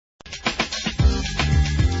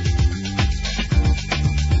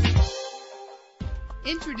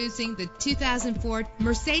Introducing the 2004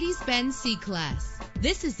 Mercedes-Benz C-Class.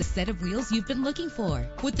 This is the set of wheels you've been looking for,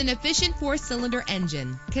 with an efficient 4-cylinder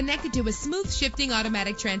engine connected to a smooth shifting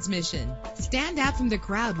automatic transmission. Stand out from the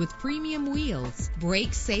crowd with premium wheels.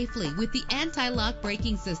 Brake safely with the anti-lock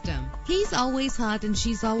braking system. He's always hot and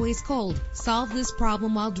she's always cold. Solve this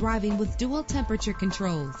problem while driving with dual temperature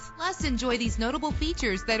controls. Plus, enjoy these notable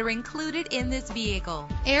features that are included in this vehicle: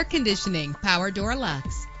 air conditioning, power door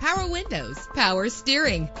locks, power windows, power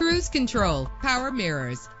steering, cruise control, power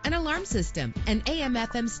mirrors, an alarm system, an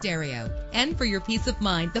AM/FM stereo. And for your peace of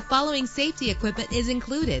mind, the following safety equipment is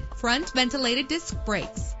included: front ventilated disc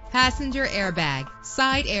brakes, passenger airbag,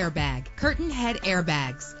 side airbag, curtain head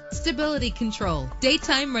airbags, stability control,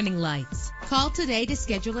 daytime running lights. Call today to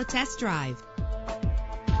schedule a test drive.